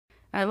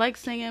I like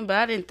singing, but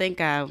I didn't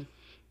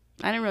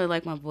really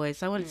like my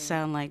voice. I wouldn't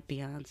sound like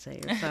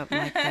Beyonce or something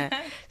like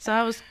that. So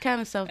I was kind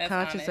of That's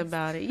self-conscious honest.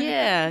 about it.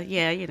 Yeah,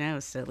 yeah, it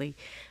was silly.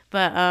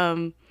 But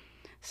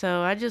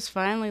so I just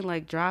finally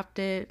like dropped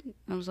it.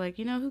 I was like,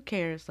 who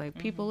cares? Like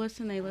people Hmm.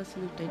 listen, they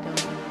listen. If they don't,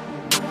 they don't.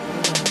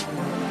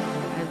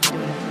 I was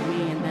doing it for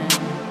me, and then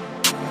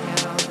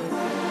got all this.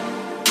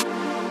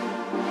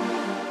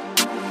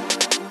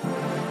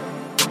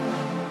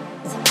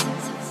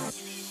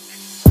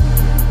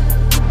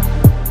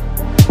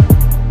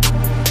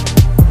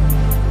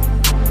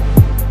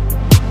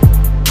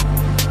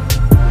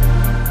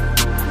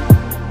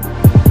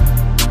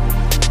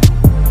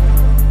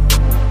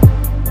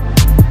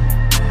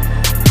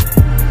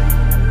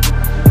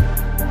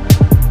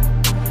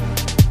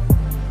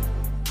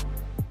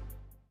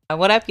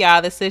 What up,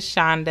 y'all? This is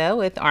Shonda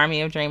with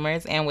Army of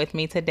Dreamers, and with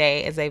me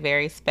today is a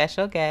very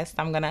special guest.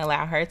 I'm going to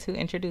allow her to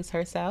introduce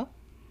herself.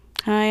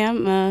 Hi,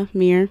 I'm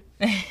Mir.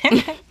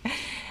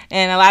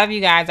 And a lot of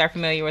you guys are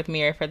familiar with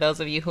Mir. For those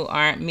of you who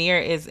aren't, Mir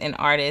is an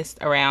artist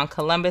around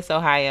Columbus,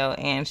 Ohio,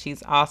 and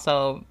she's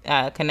also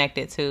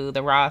connected to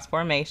the Ross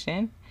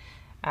Formation.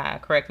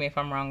 Correct me if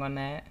I'm wrong on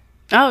that.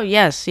 Oh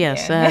yes,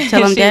 yes. Yeah.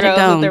 Tell them She dead or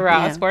rose with the gone.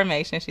 Ross Yeah.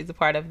 Formation. She's a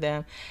part of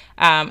them.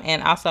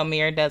 And also,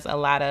 Mir does a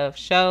lot of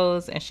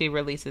shows and she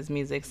releases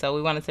music. So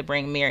we wanted to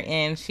bring Mir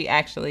in. She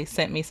actually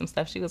sent me some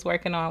stuff she was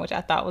working on, which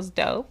I thought was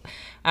dope.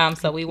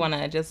 So we want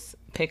to just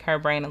pick her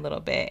brain a little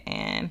bit.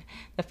 And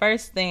the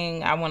first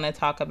thing I want to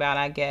talk about,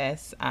 I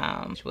guess,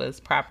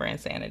 was Proper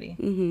Insanity.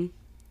 Mm-hmm.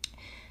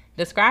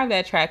 Describe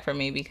that track for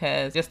me,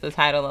 because just the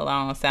title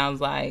alone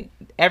sounds like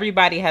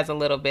everybody has a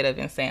little bit of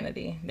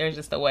insanity. There's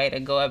just a way to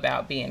go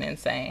about being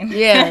insane.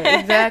 Yeah,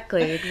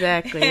 exactly,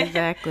 exactly,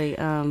 exactly.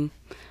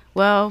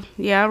 Well,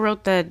 yeah, I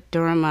wrote that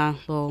during my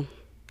little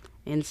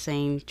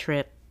insane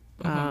trip.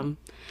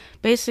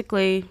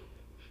 Basically,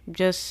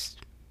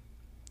 just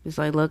it's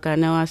like, look, I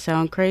know I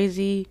sound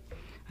crazy.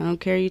 I don't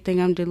care you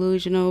think I'm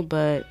delusional,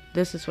 but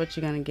this is what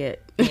you're gonna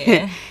get.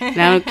 Yeah. And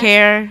I don't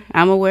care.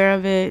 I'm aware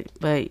of it,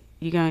 but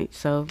you're gonna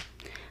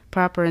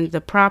proper, and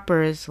the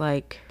proper is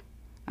like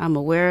I'm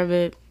aware of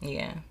it.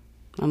 Yeah.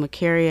 I'm gonna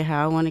carry it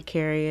how I want to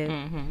carry it.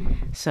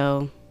 Mm-hmm.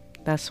 So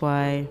that's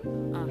why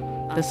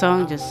the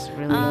song just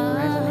really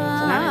resonates.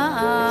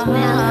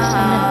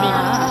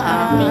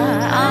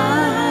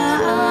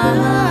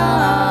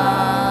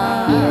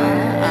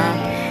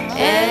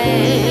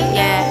 And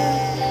yeah.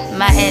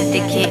 My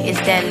etiquette is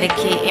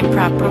delicate and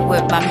proper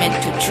with my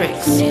mental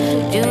tricks.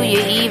 Do you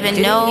even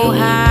know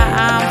how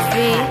I'm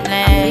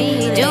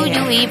feeling? Do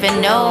you even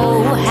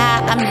know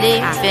how I'm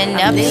living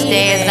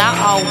upstairs? I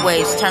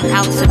always turn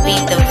out to be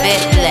the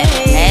villain.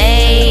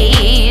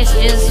 Hey, it's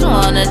just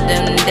one of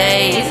them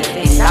days.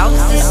 These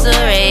houses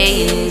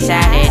array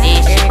inside of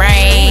this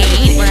brain.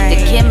 The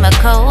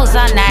chemicals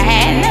are not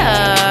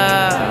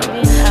enough.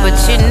 But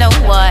you know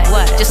what?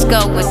 Just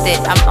go with it.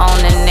 I'm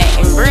owning it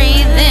and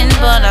breathing,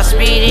 but I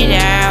speed it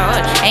out.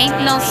 Ain't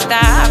no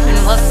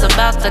stopping what's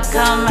about to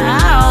come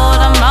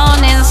out. I'm on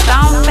and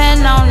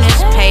stomping on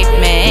this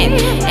pavement,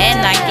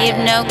 and I give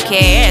no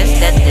cares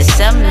that the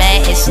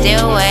cement is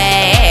still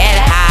wet.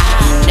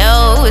 I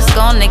know it's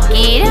gonna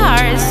get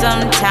hard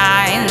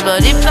sometimes,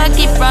 but if I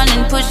keep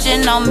running,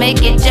 pushing, I'll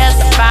make it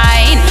just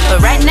fine.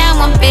 But right now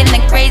I'm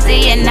feeling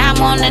crazy, and I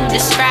wanna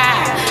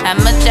describe how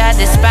much I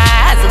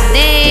despise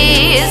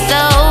this.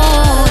 So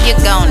you're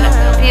gonna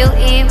feel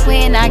it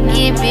when I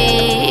give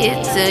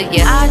it to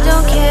you. I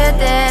don't care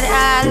that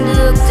I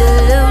look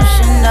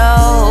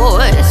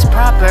delusional. It's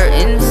proper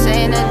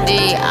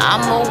insanity,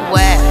 I'm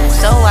aware,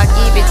 so I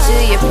give it to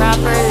you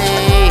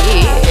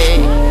properly.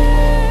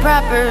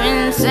 Proper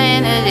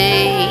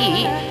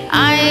insanity,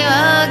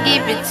 I'll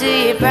give it to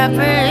you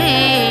properly.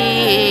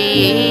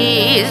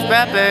 It's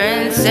proper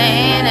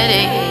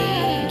insanity.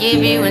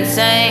 Give you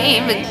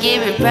insane, but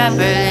give it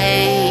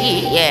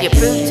properly. Yeah, you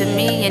proved to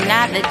me you're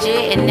not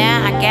legit, and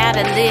now I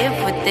gotta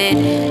live with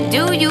it.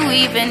 Do you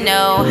even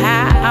know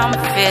how I'm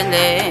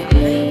feeling?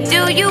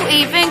 Do you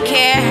even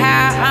care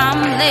how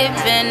I'm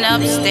living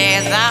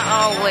upstairs? I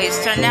always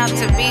turn out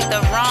to be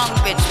the wrong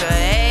bitch, but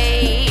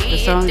hey, the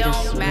song it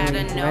just don't really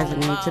matter no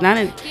resonates. more.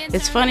 And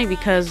it's funny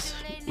because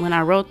when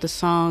I wrote the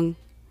song,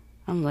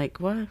 I'm like,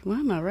 what? Why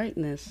am I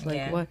writing this? Like,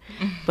 Yeah. what?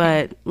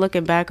 But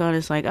looking back on it,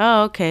 it's like,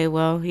 oh, okay,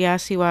 well, yeah, I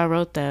see why I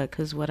wrote that,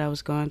 because what I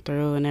was going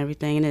through and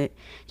everything, and it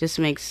just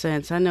makes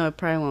sense. I know it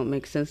probably won't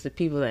make sense to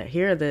people that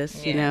hear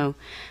this, Yeah.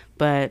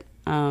 but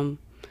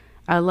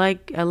I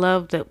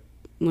love that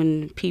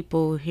when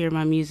people hear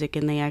my music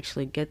and they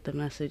actually get the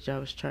message I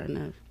was trying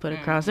to put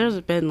across. There's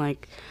been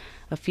like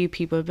a few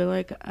people have been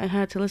like, I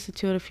had to listen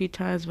to it a few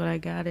times, but I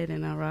got it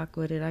and I rock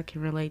with it. I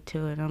can relate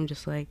to it. I'm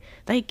just like,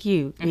 thank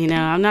you.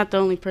 I'm not the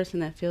only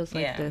person that feels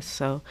like Yeah. this.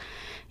 So,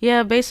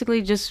 yeah,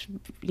 basically just,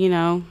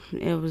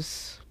 it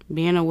was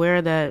being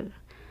aware that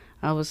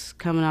I was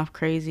coming off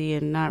crazy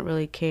and not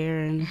really care.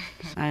 And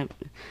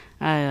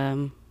I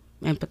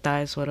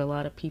empathize with a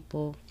lot of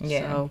people. Yeah.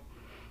 So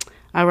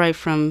I write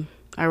for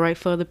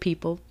the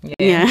people.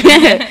 Yeah.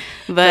 Yeah.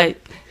 But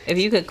If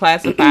you could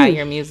classify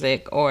your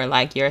music or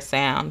like your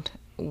sound,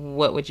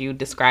 what would you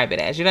describe it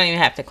as? You don't even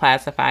have to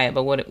classify it,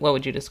 but what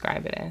would you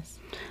describe it as?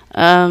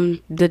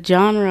 The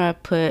genre I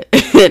put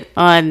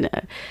on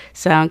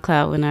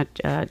SoundCloud when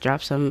I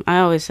drop some, I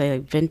always say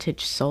like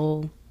vintage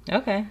soul.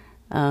 Okay.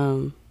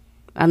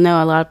 I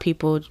know a lot of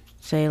people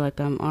say like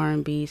I'm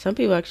R&B. Some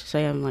people actually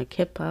say I'm like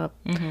hip hop.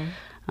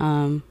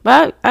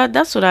 But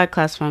that's what I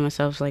classify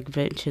myself as, like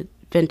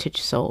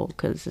vintage soul,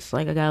 because it's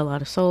like I got a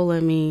lot of soul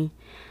in me,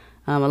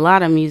 a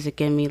lot of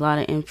music in me, a lot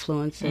of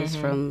influences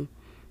from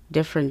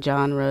different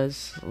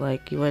genres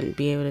like you wouldn't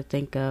be able to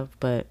think of.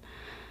 But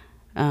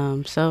so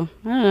I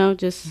don't know,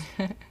 just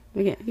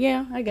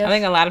yeah, I guess. I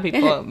think a lot of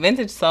people,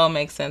 vintage soul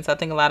makes sense. I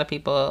think a lot of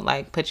people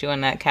like put you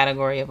in that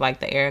category of like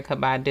the Erykah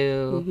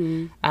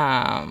Badu.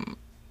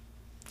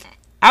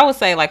 I would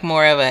say like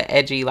more of a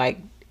edgy, like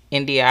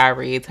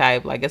India.Arie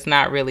type. Like it's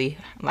not really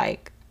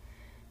like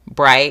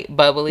bright,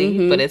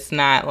 bubbly, but it's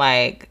not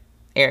like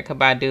Erykah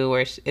Badu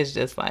where it's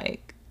just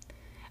like,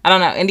 I don't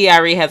know.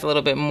 India.Arie has a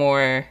little bit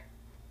more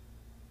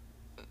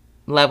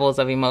levels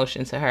of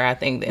emotion to her, I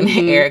think, than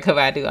Erykah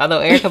Badu. Although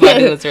Erykah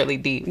Badu is really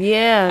deep.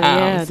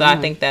 So I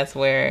think that's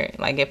where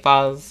like it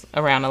falls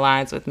around the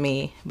lines with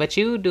me. But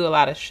you do a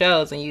lot of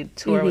shows and you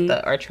tour with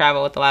or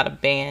travel with a lot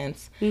of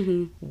bands.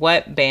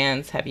 What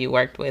bands have you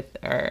worked with?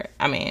 Or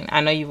I mean,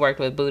 I know you've worked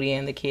with Booty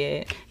and the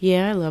Kid.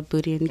 Yeah, I love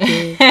Booty and the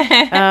Kid.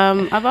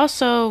 I've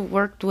also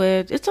worked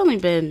with, it's only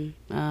been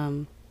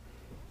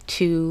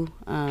 2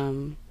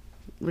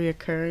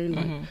 reoccurring.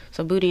 Like,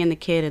 so Booty and the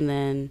Kid, and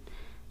then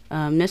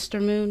Mr.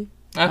 Moon.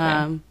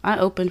 Okay. I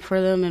opened for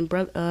them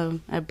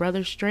at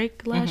Brothers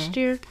Drake last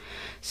year.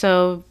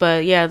 So,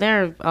 but yeah,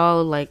 they're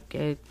all like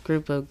a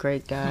group of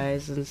great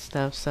guys and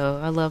stuff. So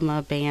I love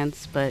my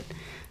bands, but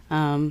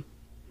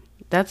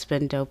that's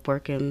been dope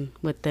working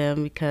with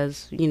them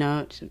because, you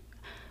know,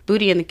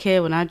 Booty and the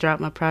Kid, when I dropped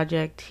my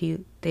project,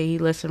 he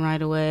listened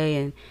right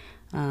away.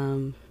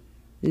 And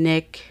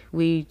Nick,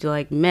 we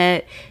like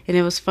met, and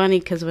it was funny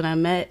because when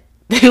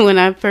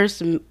I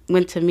first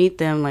went to meet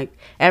them, like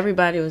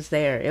everybody was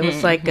there. It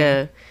was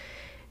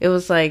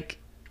like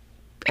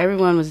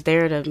everyone was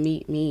there to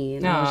meet me,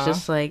 and I was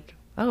just like,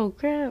 oh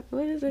crap,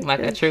 what is it? Like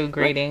a true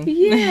greeting.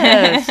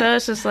 Yeah. So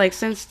it's just like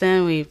since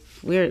then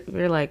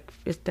we're like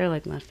they're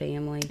like my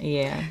family.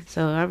 Yeah.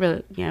 So I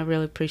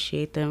really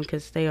appreciate them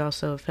because they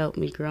also have helped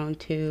me grow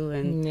too,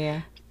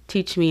 and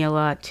teach me a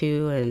lot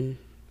too, and.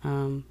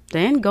 The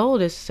end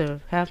goal is to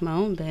have my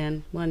own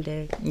band one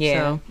day. Yeah,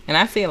 so. And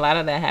I see a lot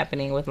of that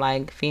happening with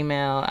like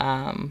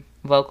female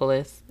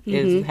vocalists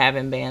is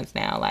having bands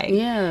now. Like,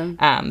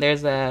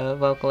 there's a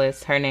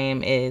vocalist. Her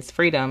name is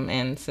Freedom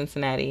in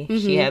Cincinnati.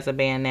 She has a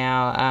band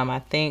now. I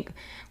think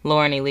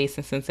Lauren Elise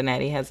in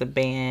Cincinnati has a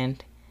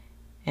band,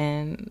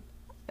 and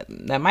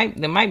they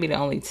might be the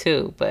only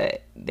 2,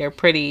 but they're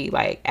pretty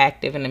like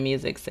active in the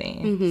music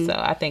scene. So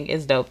I think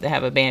it's dope to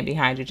have a band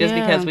behind you, just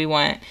because we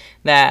want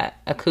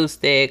that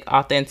acoustic,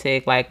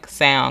 authentic like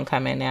sound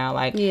coming now.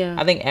 Like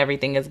I think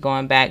everything is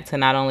going back to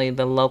not only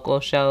the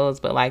local shows,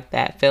 but like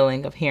that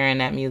feeling of hearing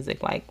that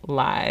music like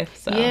live.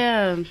 So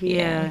yeah.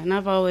 And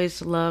I've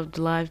always loved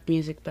live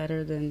music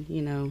better than,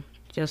 you know,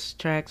 just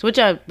tracks, which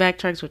I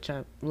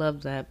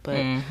love that, but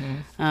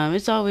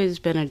it's always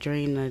been a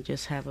dream to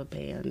just have a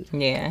band.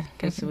 Yeah,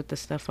 because with the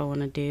stuff I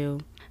want to do.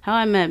 How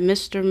I met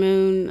Mr.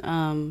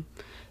 Moon,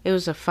 it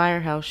was a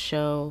Firehouse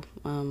show,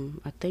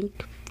 I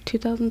think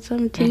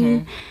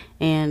 2017,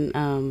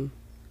 and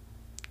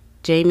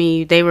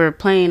Jamie, they were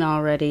playing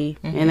already,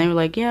 and they were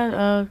like,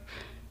 I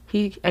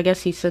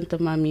guess he sent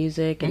them my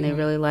music, and they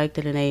really liked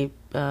it, and they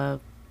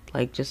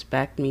like just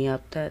backed me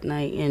up that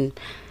night, and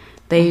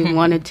they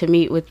wanted to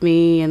meet with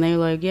me, and they were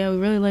like, yeah, we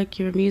really like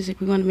your music.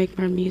 We want to make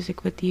more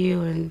music with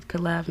you and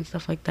collab and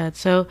stuff like that.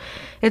 So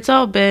it's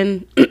all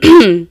been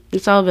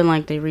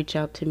like they reach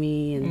out to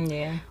me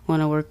and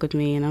want to work with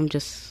me, and I'm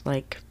just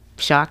like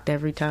shocked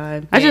every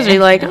time. I just be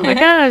like, oh my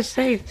gosh,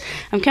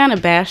 I'm kind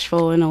of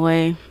bashful in a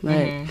way,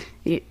 but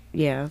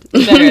yeah.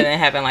 Better than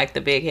having like the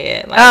big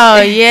head. Like,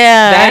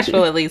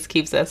 bashful at least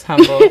keeps us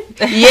humble.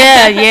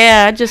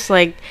 I just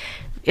like...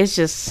 It's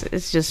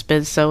just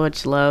been so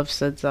much love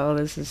since all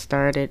this has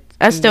started.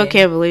 I still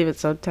can't believe it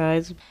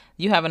sometimes.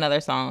 You have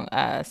another song,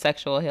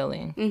 Sexual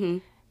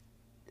Healing.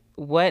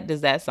 What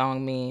does that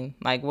song mean?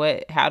 Like,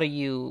 how do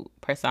you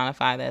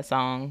personify that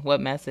song? What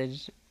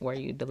message were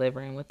you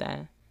delivering with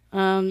that?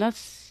 That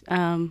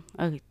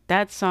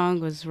song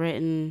was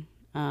written,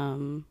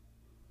 my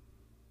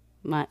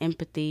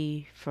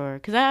empathy for,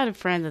 because I had a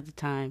friend at the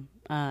time.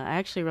 I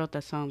actually wrote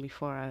that song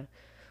before I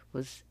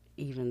was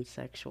even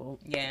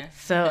sexual. Yeah.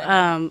 So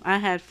I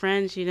had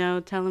friends, you know,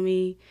 telling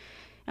me,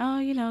 oh,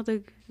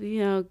 the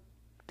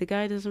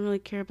guy doesn't really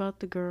care about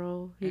the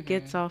girl. He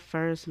gets off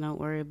first, and don't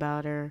worry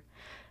about her.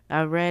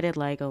 I read it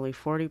like only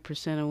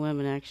 40% of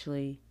women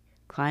actually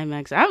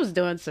climax. I was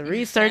doing some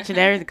research and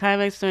everything,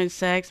 climax during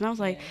sex, and I was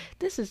like,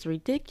 this is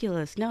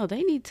ridiculous. No,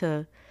 they need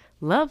to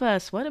love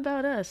us. What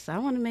about us? I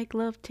want to make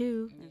love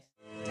too.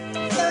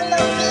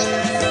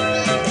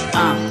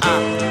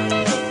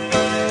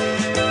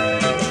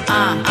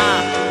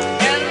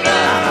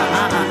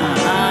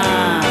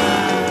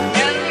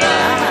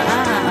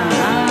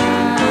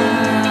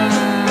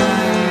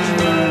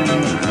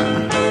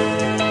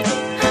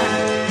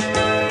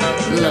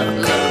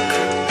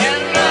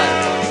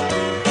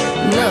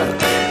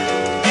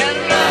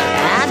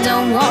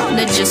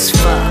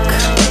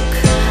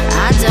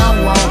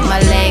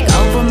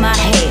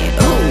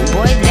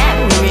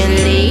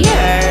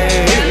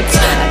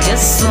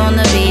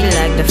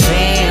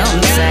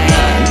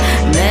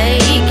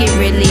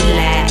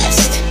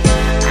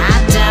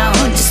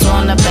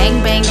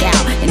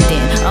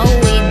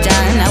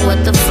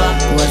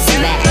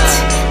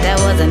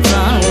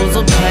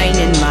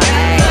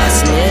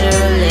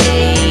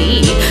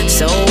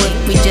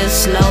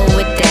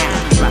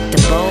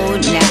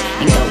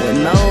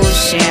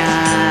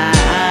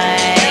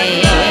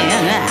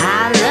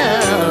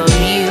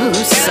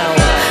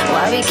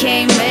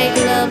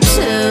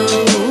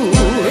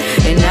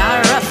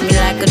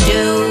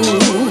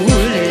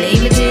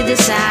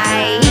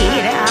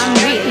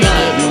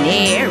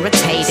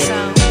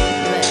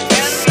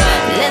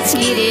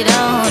 it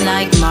on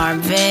like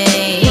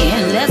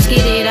Marvin. Let's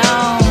get it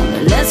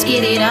on. Let's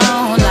get it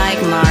on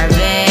like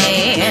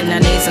Marvin. I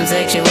need some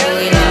sexual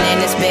healing in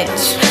this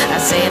bitch. I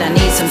said I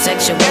need some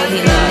sexual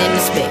healing in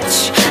this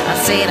bitch. I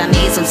said I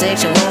need some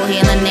sexual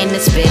healing in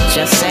this bitch.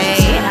 I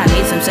said I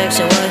need some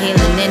sexual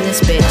healing in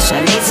this bitch. I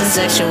need some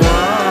sexual.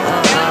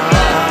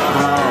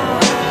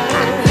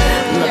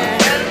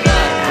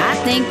 I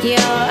think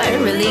you're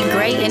really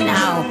great and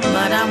all,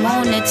 but I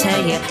wanna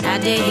tell you, I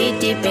did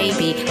hit it,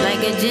 baby, like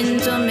a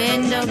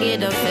gentleman. Don't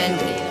get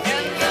offended,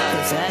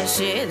 'cause that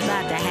shit's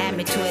about to have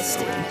me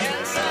twisted.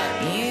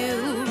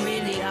 You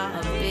really are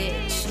a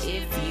bitch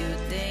if you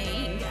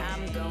think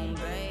I'm gon'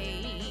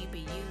 baby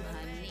you,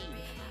 honey.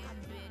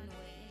 I've been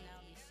waiting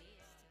all these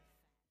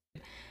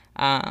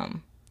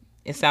years.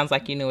 It sounds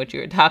like you knew what you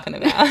were talking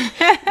about.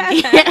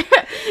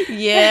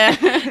 Yeah.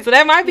 So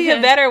that might be a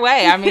better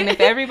way. I mean, if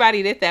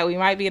everybody did that, we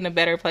might be in a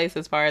better place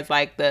as far as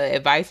like the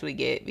advice we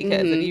get,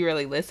 because if you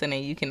really listen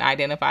and you can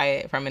identify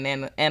it from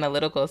an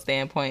analytical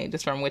standpoint,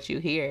 just from what you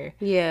hear,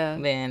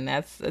 then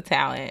that's a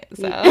talent.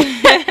 So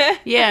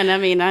yeah, and I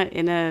mean,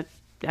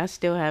 I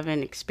still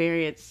haven't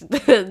experienced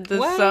the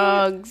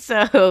song,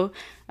 so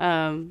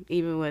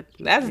even with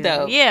that's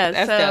dope. Yeah,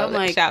 that's so dope. I'm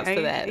like, shouts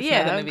to that. It's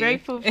yeah, I'm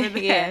grateful for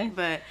that. Yeah.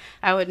 But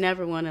I would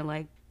never want to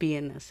like be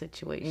in that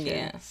situation.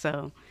 Yeah.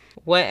 So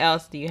what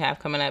else do you have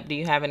coming up? Do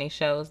you have any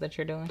shows that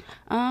you're doing?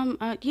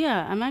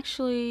 Yeah, I'm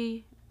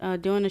actually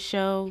doing a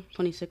show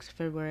 26th of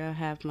February. I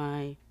have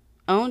my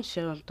own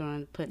show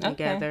I'm putting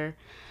together.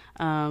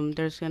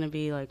 There's gonna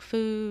be like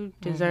food,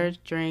 desserts,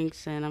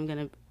 drinks,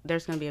 and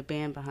there's gonna be a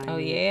band behind me. Oh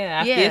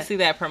yeah, I did see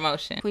that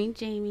promotion. Queen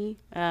Jamie,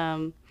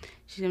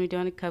 she's gonna be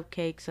doing the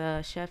cupcakes.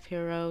 Chef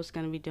Hero's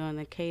gonna be doing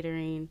the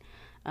catering.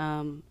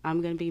 I'm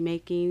gonna be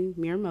making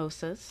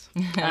mimosas.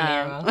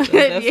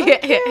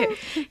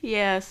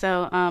 Yeah.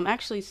 So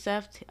actually,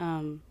 Seth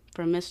from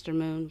Mr.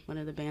 Moon, one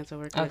of the bands I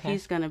work with,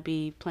 he's gonna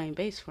be playing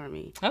bass for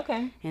me.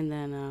 Okay. And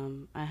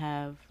then I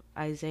have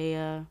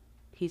Isaiah.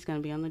 He's gonna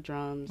be on the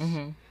drums.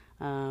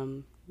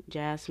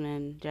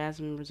 Jasmine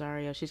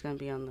Rosario, she's gonna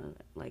be on the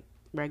like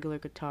regular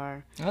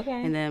guitar.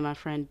 Okay. And then my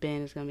friend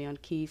Ben is gonna be on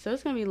keys. So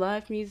it's gonna be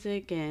live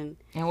music. And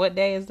what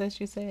day is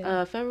this, you said?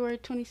 February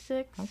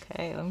 26th.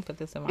 Okay, let me put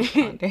this in my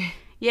calendar.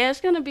 Yeah,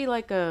 it's gonna be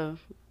like a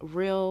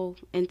real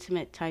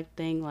intimate type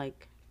thing,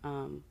 like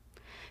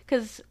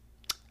because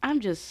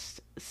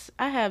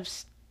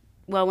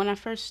when I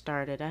first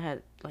started, I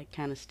had like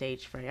kind of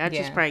stage fright. I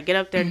just probably get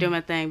up there, do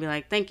my thing, be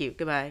like, thank you,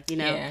 goodbye, you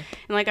know. And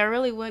like I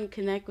really wouldn't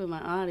connect with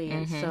my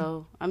audience.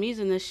 So I'm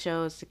using this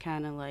show as to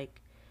kind of like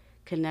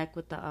connect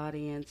with the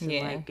audience and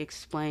like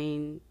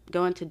explain,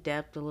 go into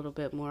depth a little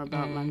bit more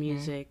about my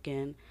music.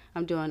 And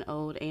I'm doing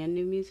old and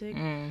new music.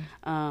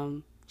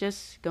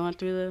 Just going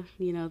through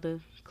the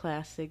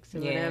classics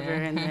or whatever,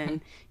 and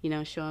then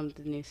show them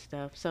the new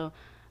stuff. So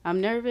I'm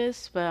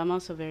nervous, but I'm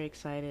also very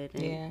excited.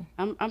 And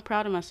I'm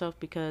proud of myself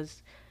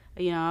because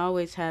I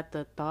always had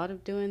the thought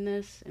of doing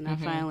this, and I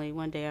finally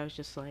one day I was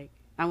just like,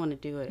 I want to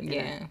do it. And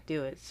I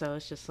do it. So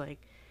it's just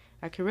like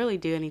I can really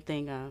do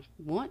anything I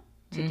want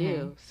to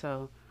do.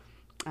 So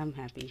I'm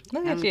happy.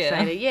 I'm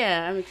excited.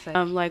 Yeah, I'm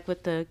excited. Like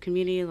with the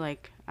community,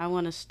 like I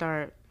want to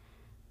start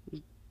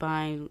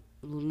buying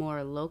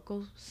more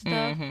local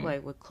stuff,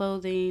 like with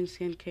clothing,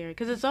 skincare,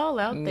 because it's all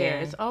out there.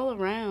 It's all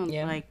around.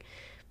 Like,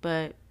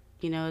 but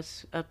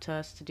it's up to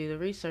us to do the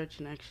research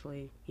and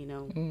actually,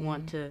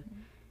 want to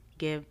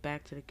give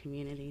back to the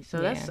community. So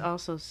that's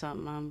also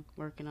something I'm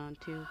working on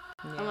too.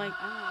 I'm like,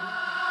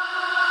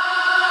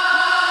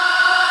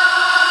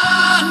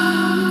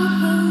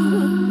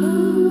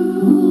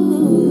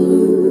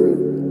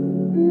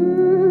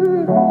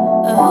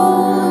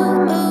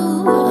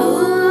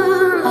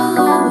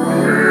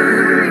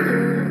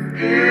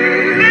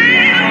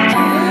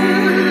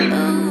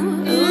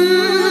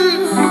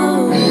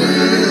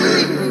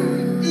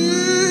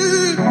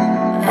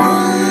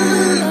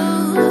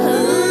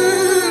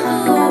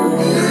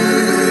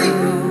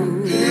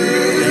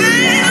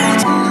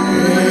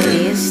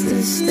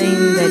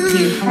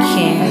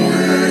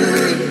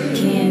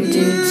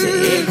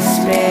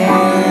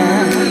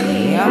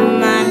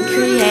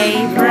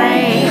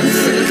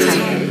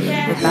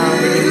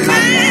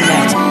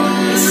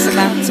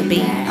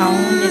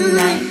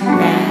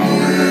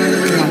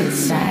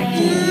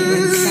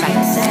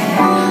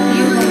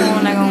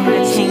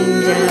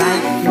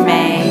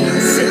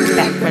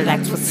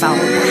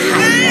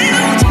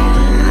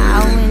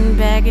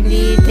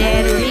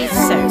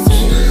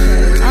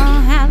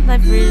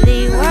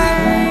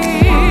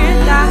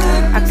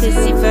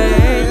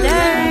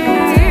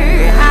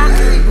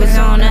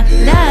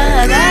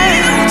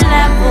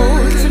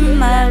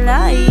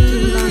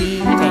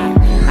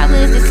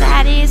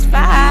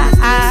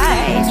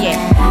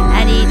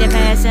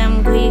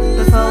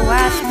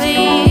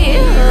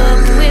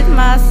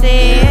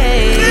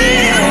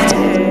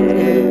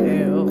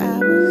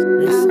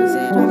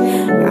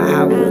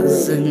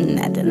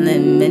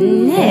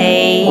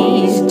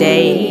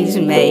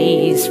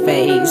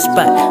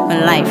 but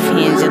when life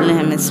hands you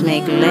lemons,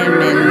 make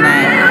lemonade.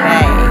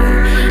 Hey,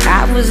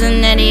 I was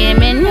in that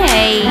lemon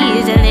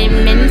haze, the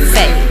lemon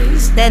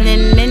face, the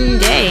lemon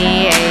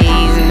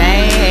days,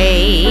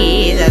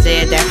 maze. I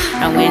said that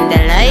when the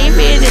life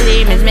is the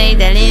lemons make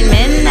the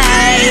lemon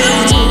night.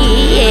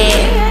 Yeah.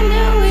 I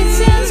know it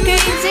sounds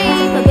crazy,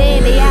 but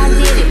baby I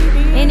did it,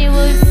 and it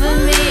worked for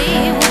me.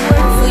 It will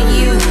work for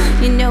you.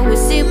 You know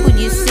it's simple.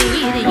 You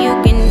see that you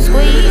can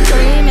squeeze a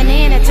lemon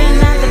and it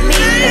turns out to be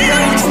the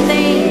greatest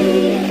thing.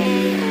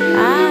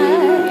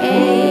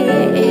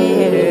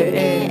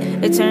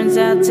 It turns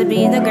out to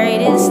be the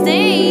greatest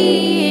thing.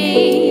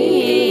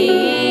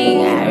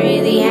 I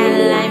really had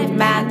a life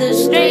by the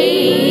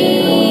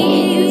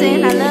strings,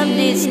 and I loved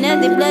it,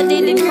 snubbed it,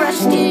 blooded and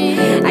crushed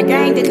it. I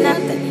grinded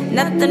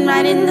nothing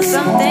right into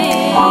something.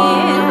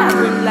 I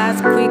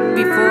realized quick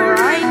before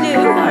I knew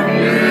I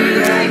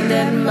really had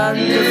that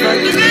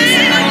motherfucking juice,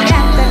 and I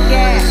got the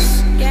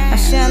gas. I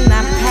shall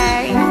not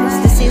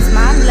pass. This is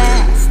my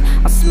last.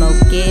 I'll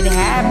smoke it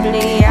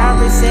happily. I'll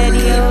reset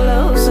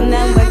YOLO. So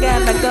now I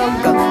gotta go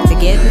to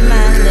get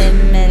my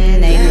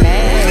lemonade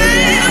made.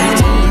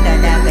 I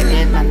gotta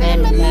get my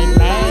lemonade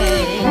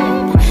made.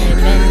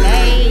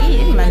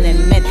 Lemonade, my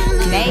lemonade.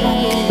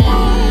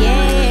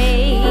 Yeah,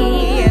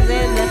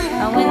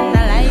 when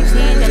the lights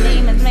hit, the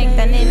lemons make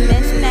the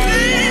lemonade.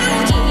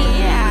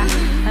 Yeah,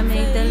 I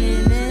make the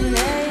lemonade.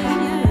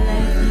 The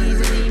lights hit,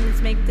 the lemons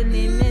make the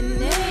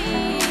lemonade.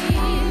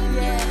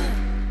 Yeah.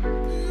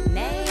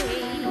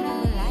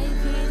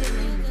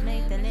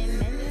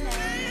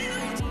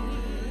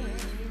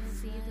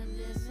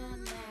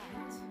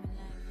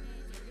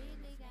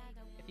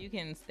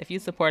 If you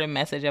support a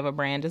message of a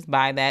brand, just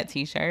buy that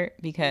t-shirt,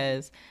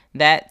 because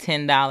that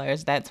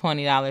 $10, that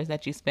 $20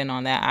 that you spend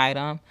on that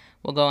item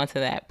will go into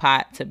that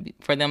pot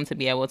for them to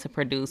be able to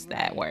produce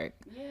that work.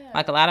 Yeah.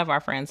 Like a lot of our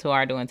friends who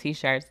are doing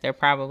t-shirts, they're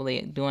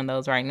probably doing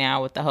those right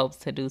now with the hopes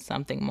to do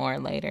something more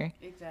later.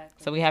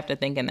 Exactly. So we have to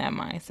think in that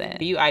mindset.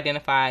 Do you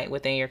identify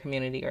within your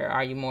community, or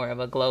are you more of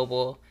a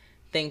global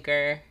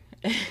thinker?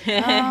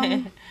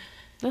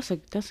 That's a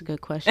good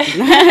question.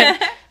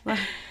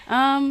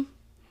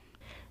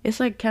 It's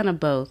like kind of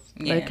both.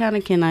 Yeah. I kind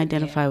of can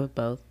identify with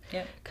both.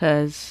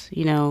 Because,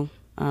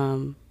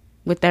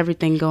 with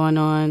everything going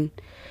on,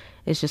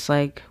 it's just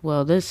like,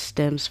 well, this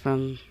stems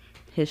from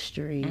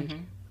history. Mm-hmm.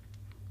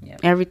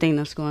 Yep. Everything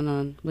that's going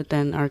on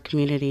within our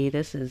community,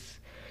 this is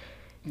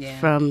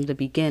from the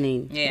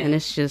beginning. Yeah. And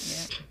it's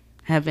just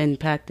have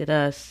impacted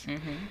us.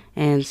 Mm-hmm.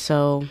 And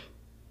so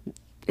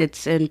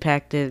it's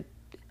impacted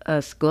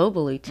us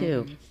globally,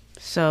 too. Mm-hmm.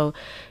 So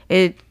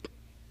it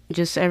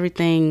just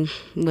everything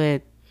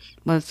with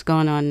what's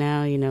going on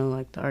now,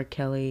 like the R.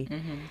 Kelly,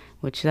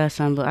 which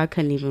that's unbelievable. I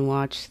couldn't even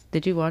watch.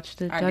 Did you watch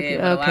the documentary? I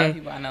did, but a lot of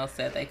people I know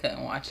said they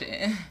couldn't watch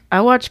it. I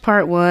watched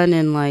part 1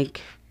 and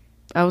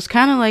I was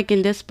kind of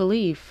in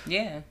disbelief.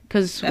 Yeah.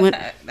 Cause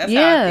that's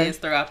how it is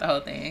throughout the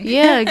whole thing.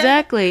 Yeah,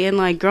 exactly.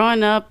 And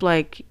growing up,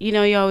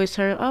 you always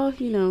heard,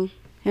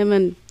 him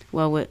and,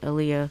 with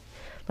Aaliyah.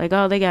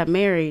 They got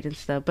married and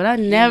stuff. But I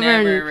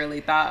never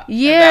really thought about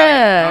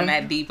it on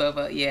that deep of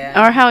a,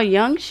 Or how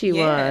young she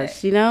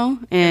was,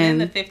 And then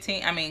the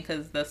 15,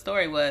 because the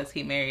story was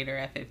he married her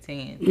at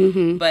 15.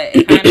 Mm-hmm. But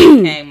it kind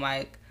of became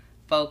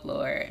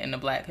folklore in the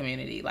Black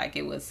community.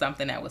 It was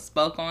something that was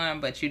spoke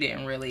on, but you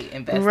didn't really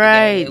investigate.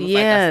 Right, it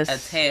was a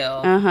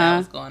tale that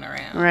was going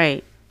around.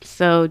 Right.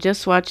 So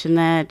just watching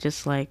that,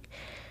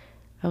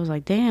 I was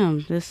like,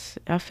 damn,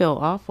 I feel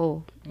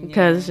awful.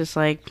 Because it's just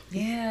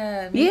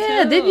yeah, me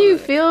too. Did you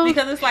feel?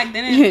 Because it's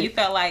then you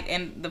felt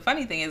and the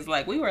funny thing is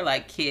we were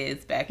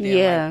kids back then.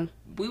 Yeah.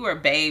 We were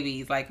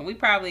babies. We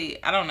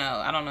probably, I don't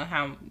know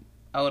how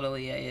old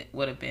Aaliyah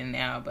would have been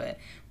now, but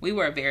we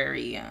were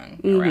very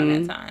young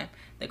around that time.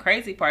 The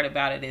crazy part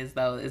about it is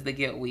the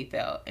guilt we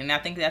felt. And I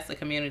think that's the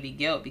community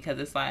guilt, because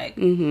it's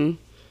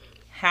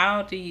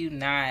how do you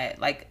not,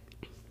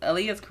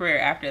 Aaliyah's career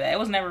after that, it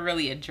was never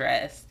really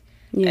addressed.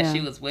 Yeah. That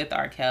she was with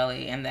R.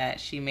 Kelly and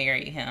that she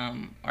married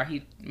him, or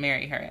he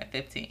married her at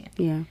 15.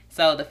 Yeah.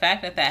 So the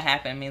fact that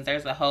happened means there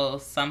was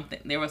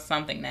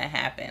something that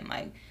happened.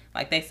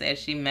 Like they said,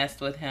 she messed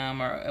with him,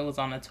 or it was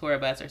on a tour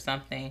bus or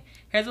something.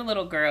 Here's a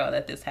little girl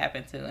that this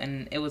happened to,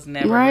 and it was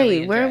never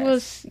really addressed. Where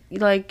was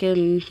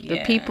in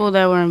the people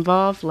that were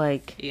involved,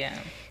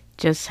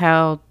 just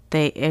how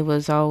it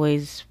was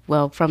always,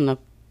 I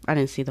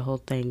didn't see the whole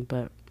thing,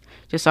 but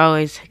just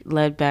always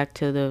led back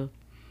to the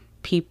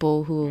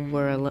people who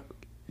were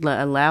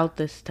allowed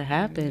this to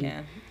happen.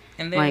 Yeah.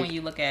 And then when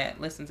you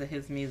listen to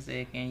his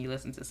music, and you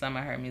listen to some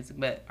of her music,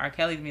 but R.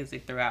 Kelly's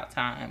music throughout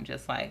time,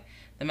 just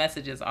the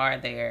messages are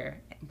there,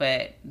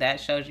 but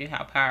that shows you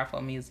how powerful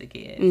music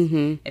is.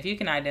 Mm-hmm. If you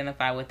can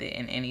identify with it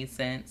in any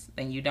sense,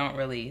 then you don't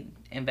really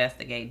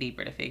investigate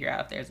deeper to figure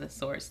out if there's a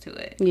source to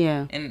it.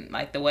 Yeah. And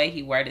the way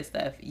he worded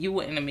stuff, you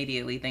wouldn't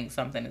immediately think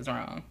something is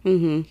wrong.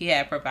 Mm-hmm. He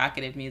had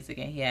provocative music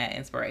and he had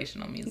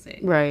inspirational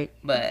music. Right.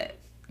 But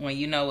when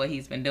you know what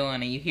he's been doing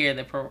and you hear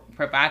the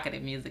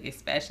provocative music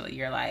especially,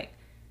 you're like,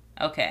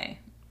 okay,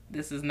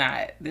 this doesn't sound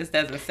like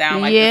the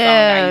song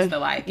I used to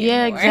like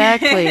anymore.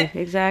 Yeah,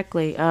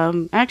 exactly.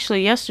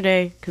 Actually,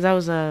 yesterday, because I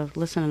was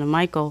listening to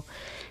Michael,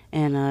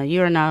 and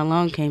 "You Are Not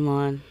Alone" came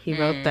on. He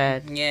wrote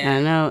that. Yeah.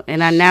 I know,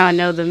 and I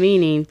know the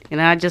meaning,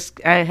 and I had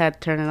to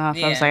turn it off.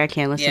 I was like, I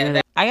can't listen to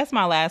that. I guess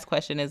my last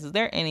question is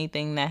there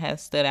anything that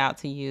has stood out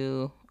to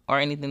you or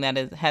anything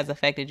that has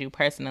affected you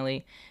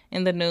personally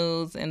in the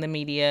news, in the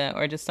media,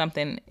 or just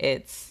something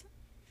it's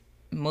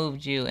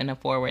moved you in a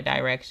forward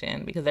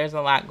direction? Because there's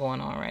a lot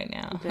going on right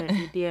now.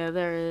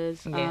 There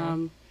is.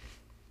 Yeah.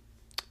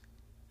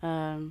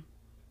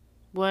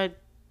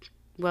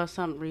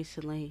 Something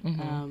recently.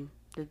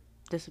 The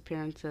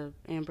disappearance of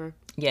Amber.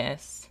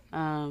 Yes.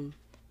 And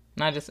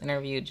I just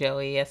interviewed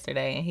Joey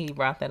yesterday, and he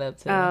brought that up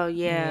too. Oh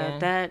yeah,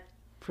 that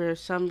for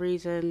some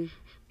reason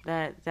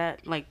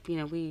that like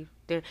we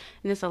there, and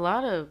there's a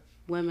lot of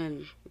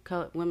women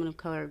of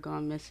color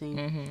gone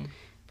missing,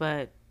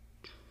 but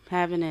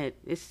having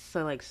it's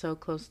so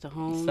close to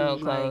home, so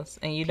close,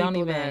 and you don't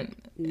even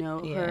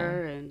know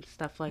her and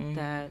stuff like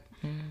that.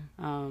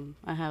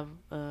 I have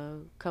a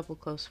couple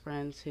close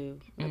friends who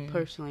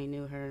personally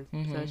knew her,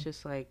 so it's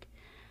just like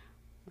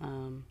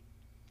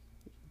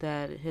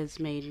that has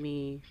made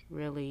me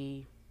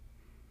really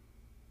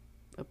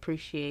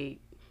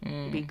appreciate,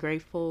 be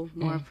grateful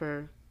more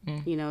for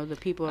the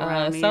people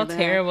around me. It's so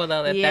terrible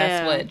though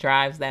that's what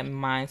drives that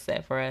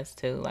mindset for us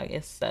too. Like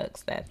it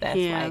sucks that's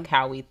like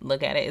how we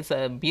look at it. It's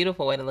a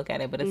beautiful way to look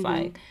at it, but it's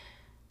like,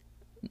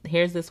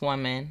 here's this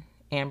woman,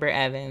 Amber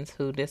Evans,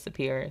 who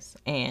disappears,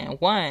 and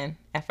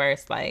at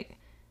first, like,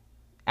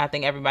 I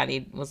think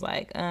everybody was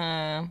like,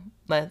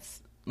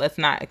 let's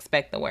not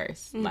expect the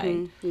worst.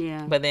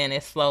 But then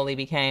it slowly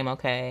became,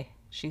 okay,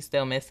 she's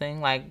still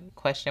missing, like,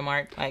 question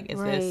mark, like, is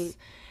this?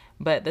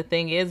 But the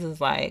thing is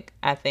like,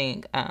 I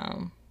think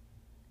I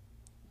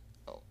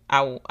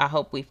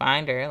hope we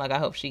find her. Like, I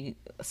hope she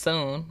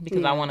soon,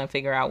 because I want to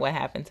figure out what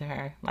happened to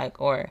her.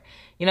 Like, or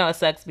it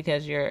sucks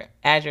because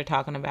as you're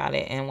talking about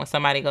it, and when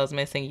somebody goes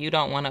missing, you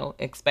don't want to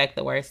expect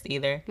the worst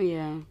either.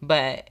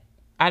 But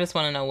I just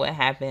want to know what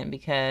happened,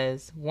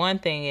 because one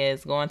thing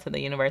is, going to the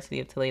University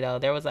of Toledo,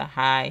 there was a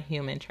high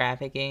human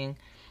trafficking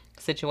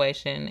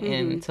situation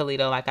in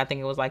Toledo. Like, I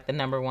think it was like the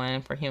number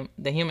one for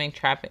the human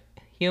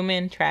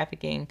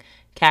trafficking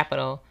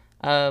capital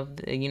of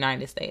the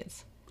United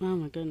States. Oh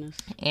my goodness.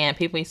 And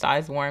people used to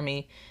always warn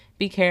me,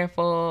 be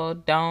careful,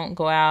 don't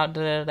go out,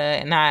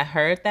 and I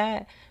heard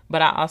that,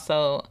 but I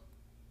also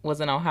was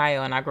in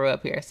Ohio and I grew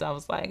up here, so I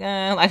was like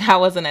I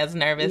wasn't as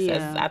nervous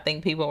as I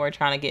think people were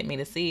trying to get me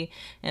to see.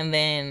 And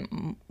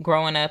then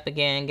growing up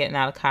again, getting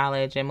out of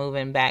college and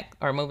moving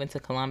to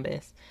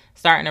Columbus,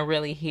 starting to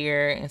really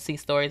hear and see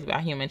stories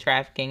about human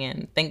trafficking,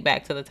 and think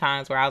back to the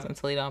times where I was in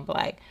Toledo and be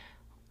like,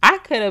 I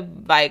could have,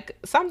 like,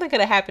 something could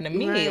have happened to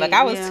me. Right, like,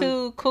 I was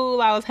too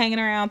cool. I was hanging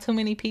around too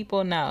many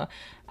people. No.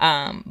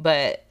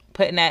 But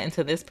putting that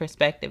into this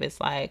perspective,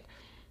 it's like,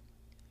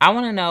 I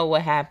want to know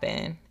what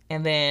happened.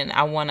 And then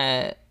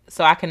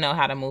so I can know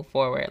how to move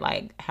forward,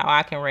 like how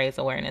I can raise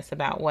awareness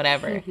about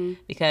whatever.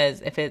 Because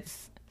if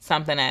it's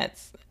something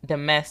that's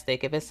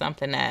domestic, if it's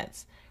something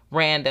that's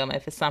random,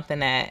 if it's something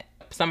that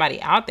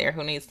somebody out there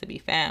who needs to be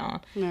found,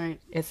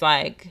 it's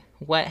like,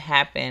 what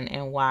happened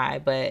and why?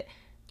 But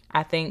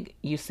I think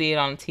you see it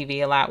on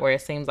TV a lot, where it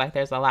seems like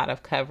there's a lot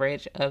of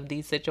coverage of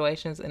these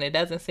situations, and it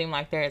doesn't seem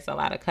like there's a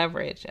lot of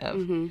coverage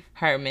of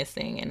her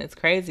missing. And it's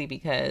crazy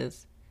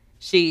because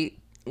she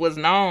was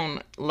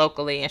known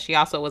locally, and she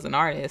also was an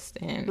artist.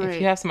 And if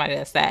you have somebody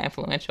that's that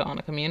influential on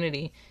a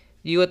community,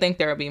 you would think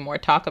there would be more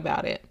talk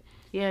about it.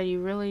 Yeah,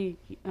 you really,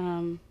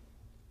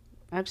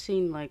 I've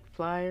seen like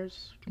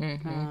flyers.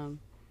 You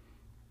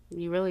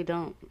really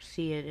don't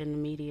see it in the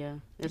media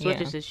as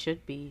much as it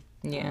should be.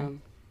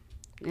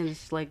 And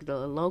it's like the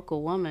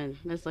local woman.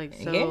 It's like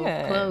so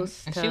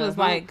close. And she was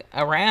like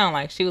around,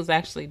 like she was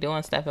actually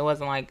doing stuff. It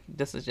wasn't like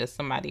this is just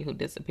somebody who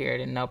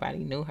disappeared and nobody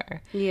knew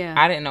her. Yeah.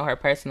 I didn't know her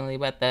personally,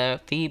 but the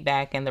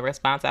feedback and the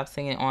response I've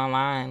seen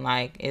online,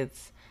 like,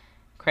 it's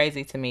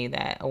crazy to me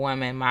that a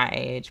woman my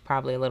age,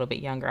 probably a little bit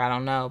younger, I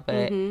don't know,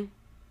 but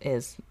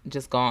is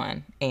just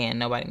gone and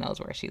nobody knows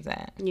where she's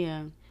at.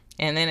 Yeah.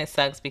 And then it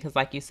sucks because,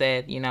 like you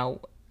said,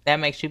 that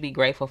makes you be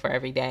grateful for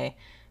every day.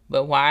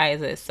 But why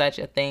is it such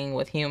a thing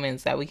with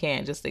humans that we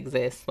can't just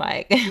exist?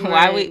 Like,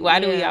 why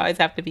do we always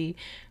have to be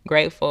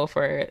grateful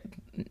for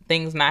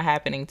things not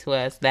happening to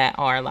us that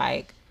are,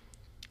 like,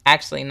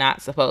 actually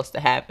not supposed to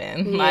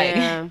happen?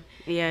 Like,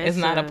 it's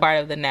not a part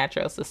of the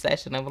natural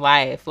succession of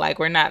life. Like,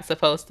 we're not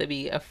supposed to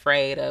be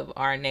afraid of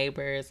our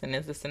neighbors and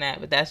this and that,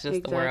 but that's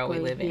just the world we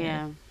live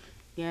in.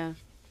 Yeah.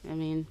 I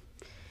mean,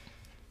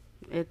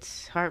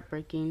 it's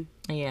heartbreaking.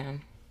 Yeah.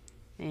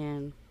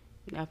 And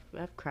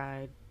I've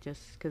cried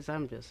just because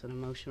I'm just an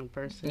emotional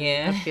person.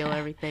 Yeah. I feel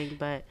everything,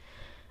 but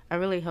I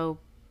really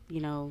hope,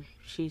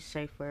 she's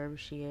safe wherever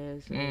she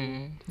is.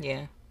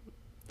 Yeah.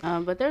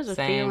 But there's a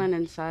feeling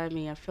inside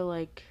me. I feel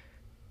like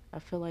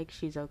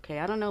she's okay.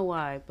 I don't know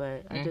why,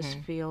 but I just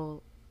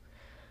feel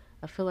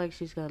like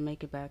she's gonna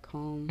make it back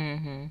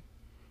home.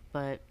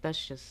 But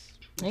that's just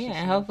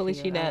and hopefully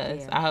she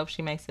does. I hope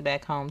she makes it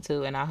back home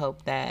too, and I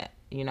hope that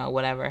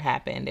whatever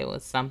happened, it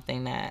was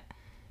something that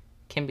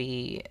can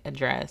be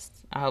addressed.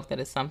 I hope that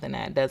it's something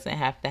that doesn't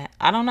have to.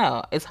 I don't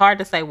know. It's hard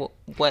to say what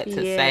to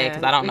say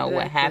because I don't know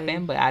what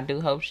happened, but I do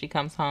hope she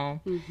comes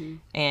home,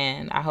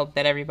 and I hope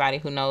that everybody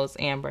who knows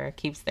Amber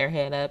keeps their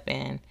head up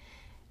and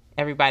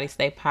everybody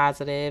stay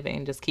positive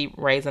and just keep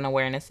raising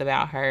awareness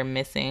about her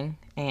missing.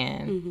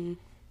 And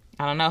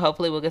I don't know.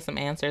 Hopefully, we'll get some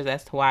answers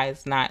as to why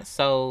it's not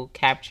so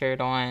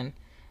captured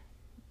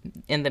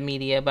in the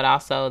media, but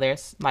also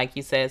there's, like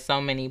you said,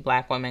 so many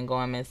black women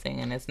going missing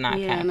and it's not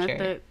captured.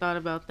 And I thought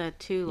about that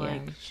too.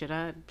 Like, should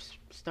I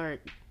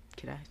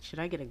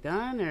get a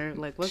gun, or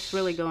like what's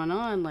really going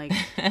on? Like,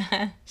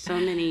 so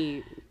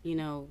many,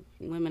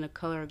 women of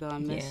color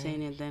gone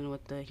missing, and then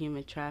with the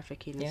human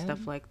trafficking and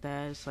stuff like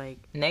that, it's like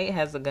Nate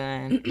has a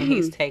gun and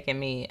he's taken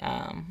me.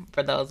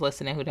 For those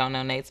listening who don't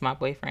know, Nate's my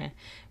boyfriend,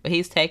 but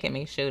he's taken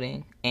me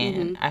shooting,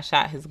 and I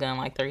shot his gun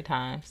like 3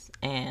 times,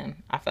 and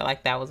I felt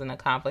like that was an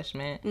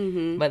accomplishment.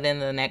 But then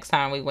the next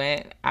time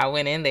I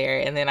went in there,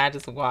 and then I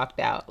just walked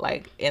out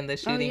like in the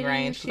shooting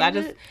range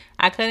because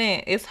I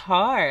couldn't. It's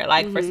hard,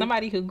 like for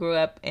somebody who grew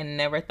up and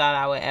never thought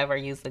I would ever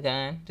use the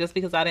gun, just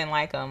because I didn't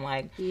like them.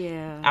 Like,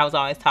 I was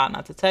always taught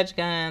not to touch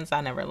guns.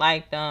 I never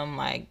liked them.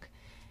 Like,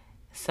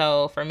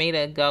 so for me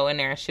to go in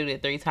there and shoot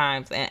it 3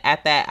 times, and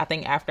at that, I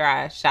think after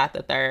I shot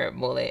the 3rd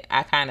bullet,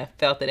 I kind of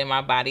felt it in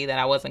my body that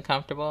I wasn't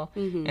comfortable.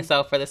 And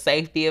so for the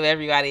safety of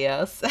everybody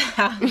else,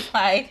 I was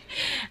like,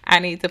 I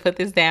need to put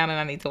this down and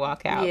I need to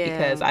walk out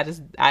because I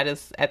just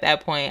at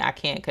that point I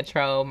can't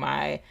control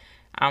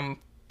I'm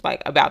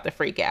like about to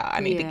freak out. I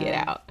need to get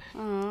out.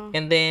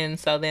 And then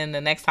the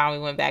next time we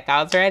went back,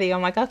 I was ready.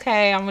 I'm like,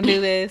 okay, I'm gonna do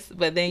this.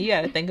 But then you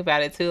got to think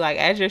about it too. Like,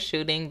 as you're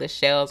shooting, the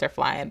shells are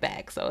flying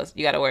back, so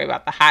you got to worry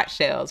about the hot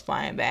shells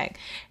flying back.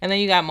 And then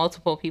you got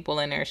multiple people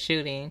in there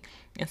shooting,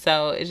 and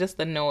so it's just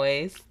the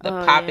noise, the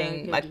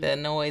popping, like the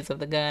noise of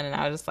the gun. And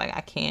I was just like, I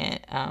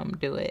can't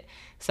do it.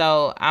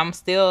 So I'm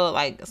still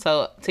like,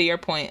 so to your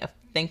point of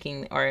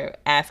thinking or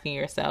asking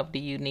yourself, do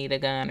you need a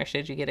gun or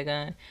should you get a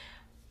gun?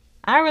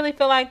 I really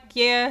feel like,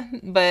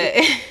 but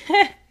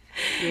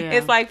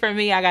it's like, for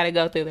me, I got to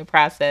go through the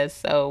process.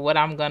 So what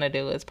I'm going to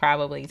do is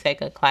probably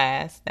take a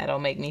class that'll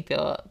make me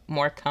feel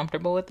more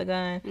comfortable with the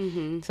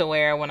gun to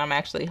where when I'm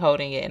actually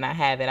holding it and I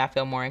have it, I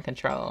feel more in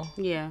control.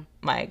 Yeah.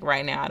 Like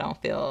right now, I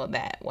don't feel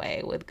that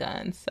way with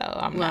guns. So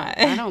I'm not.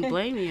 I don't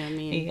blame you. I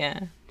mean,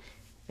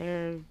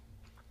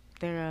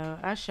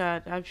 I've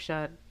shot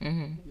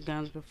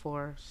guns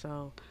before.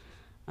 So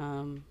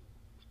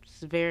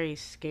it's very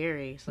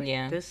scary. It's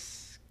like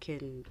this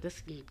can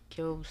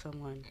kill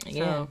someone.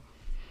 So,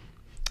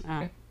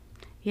 and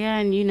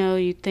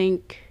you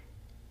think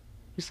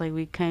it's like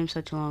we came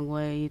such a long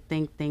way. You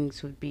think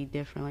things would be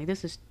different. Like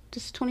this is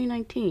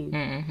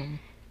 2019.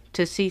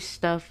 To see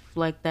stuff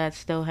like that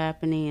still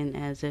happening, and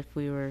as if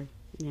we were,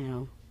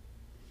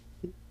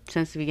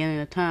 since the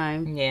beginning of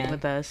time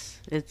with us,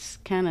 it's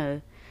kind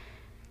of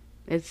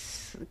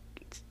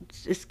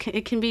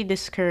it can be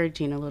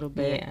discouraging a little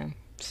bit.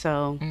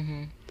 So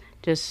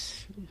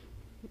just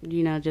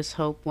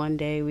hope one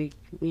day we,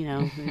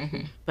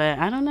 but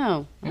I don't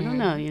know.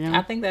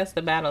 I think that's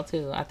the battle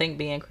too. I think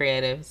being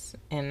creatives,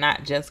 and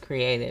not just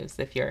creatives,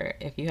 if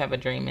you have a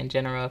dream in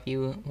general, if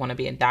you want to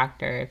be a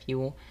doctor, if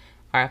you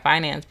are a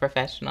finance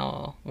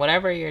professional,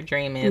 whatever your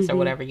dream is or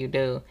whatever you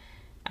do,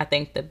 I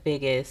think the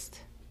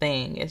biggest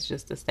thing is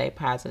just to stay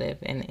positive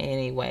in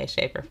any way,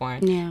 shape, or form.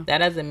 That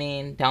doesn't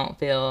mean don't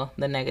feel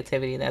the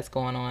negativity that's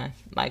going on.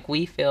 Like,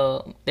 we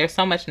feel there's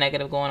so much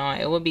negative going on.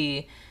 It would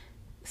be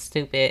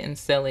stupid and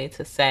silly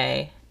to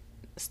say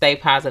stay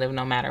positive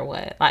no matter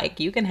what.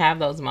 Like, you can have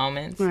those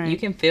moments. You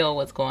can feel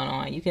what's going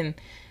on. You can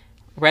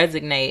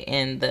resignate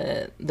in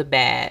the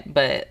bad,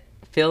 but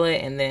feel it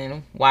and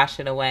then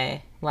wash it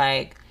away.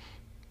 Like,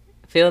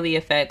 feel the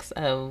effects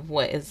of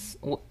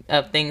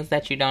of things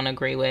that you don't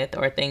agree with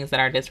or things that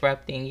are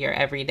disrupting your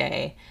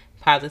everyday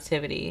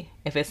positivity.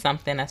 If it's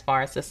something as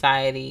far as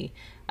society,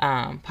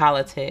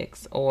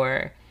 politics,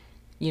 or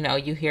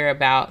you hear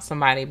about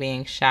somebody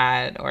being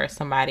shot or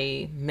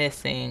somebody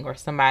missing or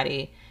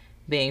somebody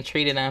being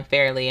treated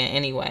unfairly in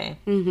any way.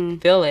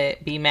 Feel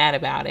it, be mad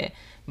about it,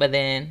 but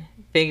then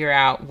figure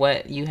out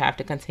what you have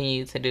to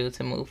continue to do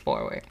to move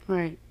forward.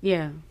 Right.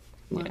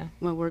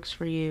 What works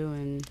for you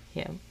and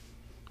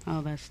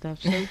all that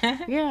stuff. So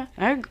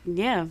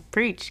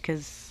preach,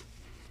 because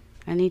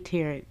I need to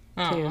hear it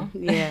too.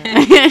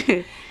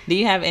 Do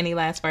you have any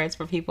last words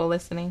for people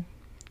listening?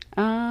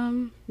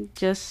 I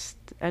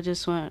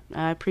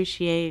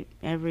appreciate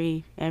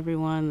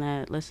everyone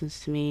that listens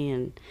to me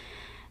and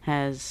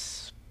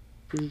has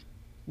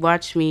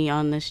watched me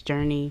on this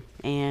journey,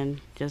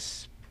 and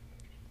just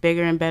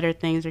bigger and better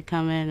things are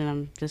coming, and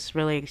I'm just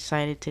really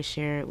excited to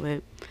share it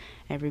with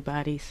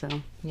everybody.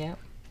 So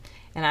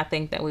and I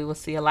think that we will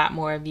see a lot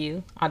more of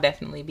you. I'll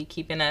definitely be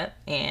keeping up,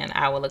 and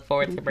I will look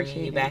forward to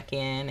bringing you back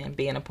in and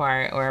being a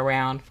part or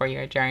around for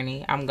your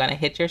journey. I'm going to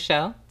hit your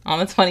show on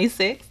the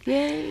 26th.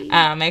 Yay.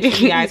 Make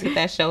sure you guys hit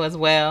that show as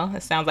well.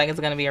 It sounds like it's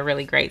going to be a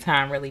really great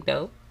time, really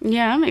dope.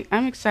 Yeah,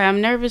 I'm excited.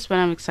 I'm nervous, but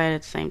I'm excited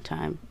at the same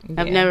time.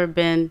 I've never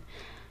been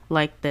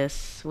like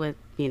this with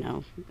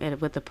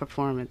with the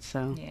performance.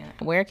 So yeah.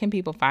 Where can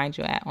people find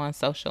you at on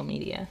social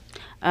media?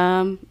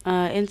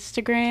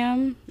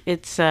 Instagram,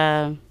 it's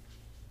IISMIIR.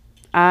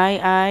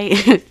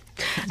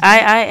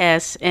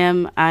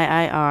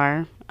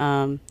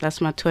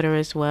 That's my Twitter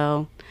as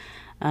well.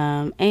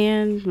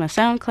 And my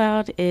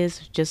SoundCloud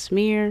is just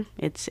Mir.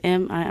 It's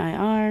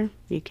MIIR.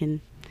 You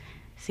can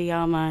hear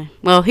all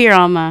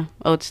my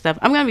old stuff.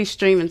 I'm going to be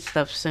streaming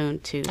stuff soon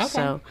too. Okay.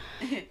 So,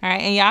 all right.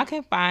 And y'all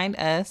can find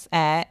us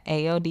at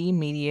AOD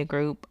Media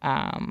Group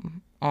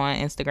on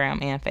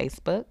Instagram and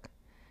Facebook.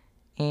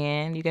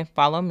 And you can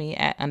follow me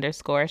at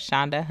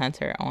 _Shonda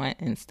Hunter on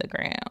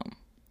Instagram.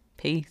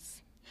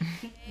 Peace.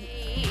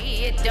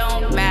 It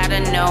don't matter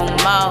no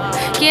more.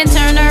 Can't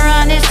turn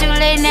around, it's too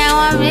late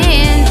now. I'm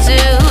in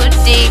too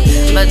deep,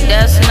 but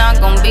that's not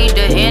gonna be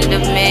the end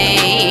of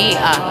me.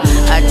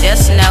 I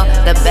just know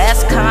the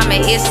best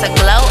comment is to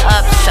glow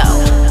up. So,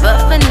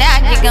 but for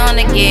now you're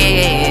gonna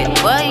get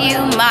what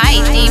you might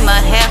deem a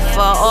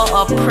heifer or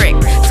a prick.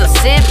 So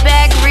sit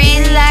back,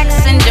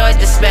 relax, enjoy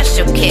the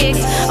special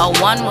kicks. A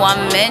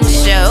one-woman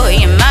show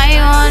you might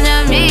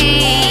wanna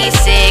be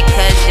sick,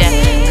 'cause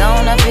you're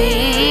gonna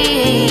feel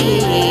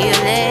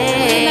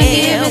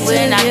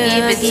when I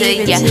give it to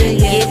you,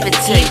 give it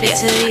to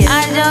you. I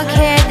don't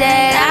care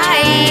that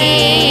I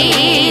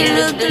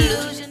look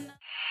delusional.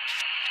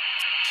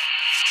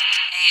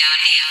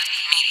 AOD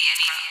Media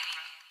Group.